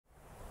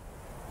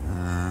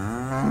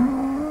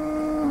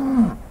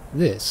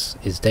This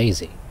is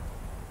Daisy.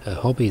 Her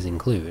hobbies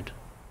include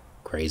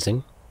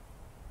grazing,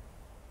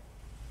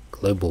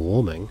 global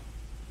warming,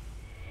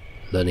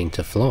 learning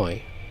to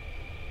fly,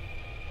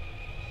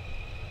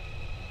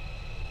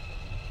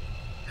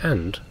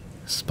 and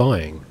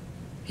spying.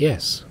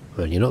 Yes,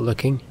 when you're not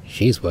looking,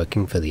 she's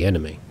working for the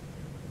enemy.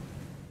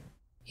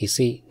 You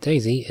see,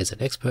 Daisy is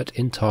an expert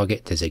in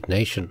target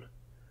designation.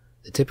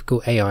 The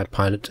typical AI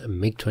pilot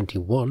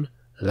MiG-21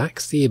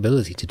 lacks the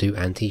ability to do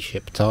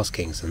anti-ship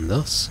taskings and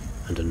thus,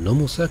 under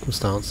normal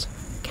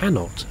circumstance,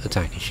 cannot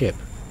attack a ship.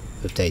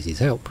 With Daisy's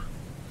help,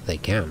 they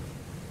can.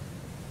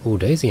 All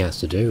Daisy has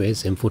to do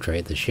is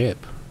infiltrate the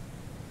ship.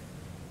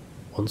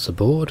 Once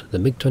aboard, the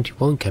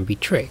MiG-21 can be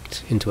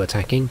tricked into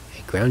attacking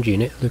a ground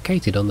unit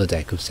located on the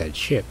deck of said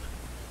ship,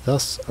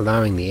 thus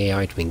allowing the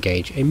AI to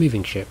engage a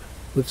moving ship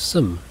with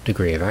some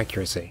degree of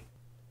accuracy.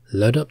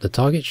 Load up the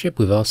target ship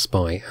with our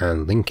spy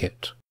and link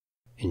it.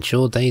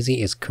 Ensure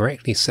Daisy is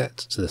correctly set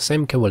to the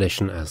same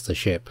coalition as the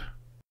ship.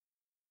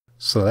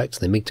 Select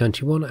the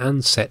MiG-21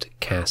 and set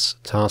CAS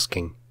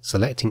tasking.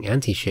 Selecting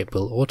anti-ship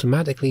will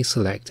automatically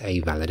select a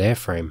valid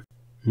airframe,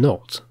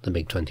 not the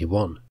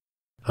MiG-21.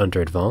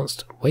 Under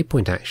Advanced,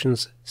 Waypoint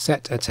Actions,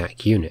 set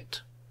Attack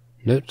Unit.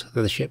 Note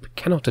that the ship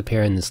cannot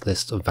appear in this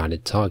list of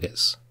valid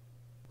targets.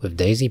 With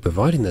Daisy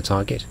providing the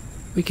target,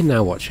 we can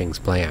now watch things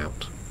play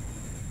out.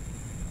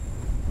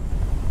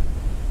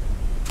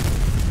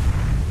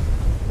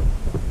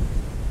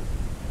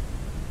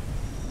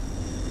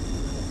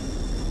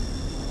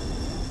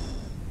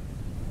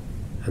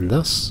 And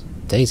thus,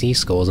 Daisy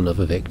scores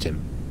another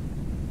victim.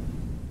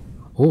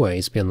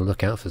 Always be on the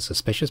lookout for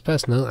suspicious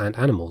personnel and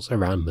animals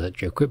around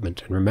military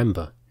equipment, and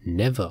remember,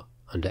 never,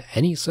 under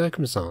any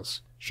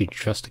circumstance, should you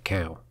trust a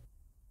cow.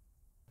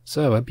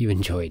 So I hope you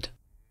enjoyed.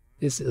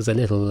 This is a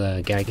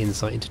little gag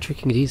insight into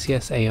tricking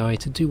DCS AI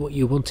to do what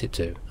you want it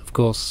to. Of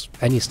course,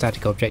 any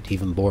static object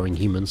even boring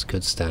humans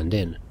could stand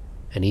in.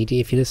 And ED,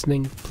 if you're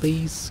listening,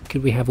 please,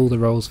 could we have all the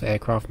roles for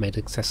aircraft made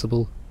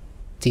accessible?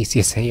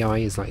 DCS AI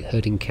is like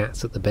herding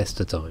cats at the best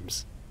of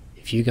times.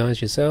 If you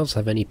guys yourselves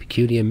have any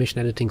peculiar mission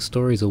editing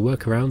stories or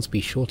workarounds,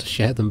 be sure to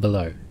share them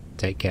below.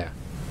 Take care.